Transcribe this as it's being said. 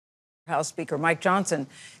House Speaker Mike Johnson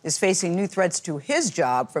is facing new threats to his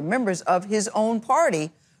job from members of his own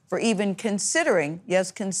party for even considering,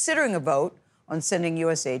 yes, considering a vote on sending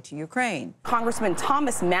U.S. aid to Ukraine. Congressman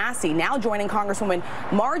Thomas Massey now joining Congresswoman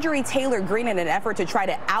Marjorie Taylor Greene in an effort to try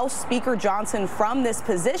to oust Speaker Johnson from this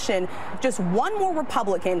position. Just one more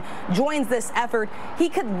Republican joins this effort, he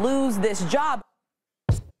could lose this job.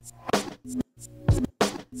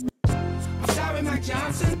 I'm sorry, Mike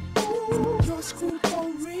Johnson. Ooh, you're screwed for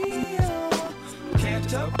real.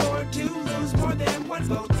 Can't afford to lose more than one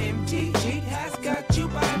vote. MTG has got you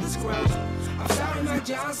by the scruff. I'm sorry, Mike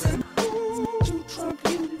Johnson. Ooh, to Trump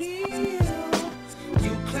you kneel.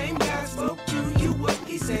 You claim God spoke to you. What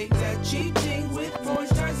he say? That cheating with porn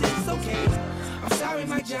stars is okay. I'm sorry,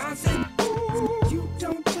 Mike Johnson. Ooh, you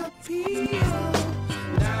don't appeal.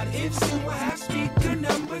 Not if soon what happens.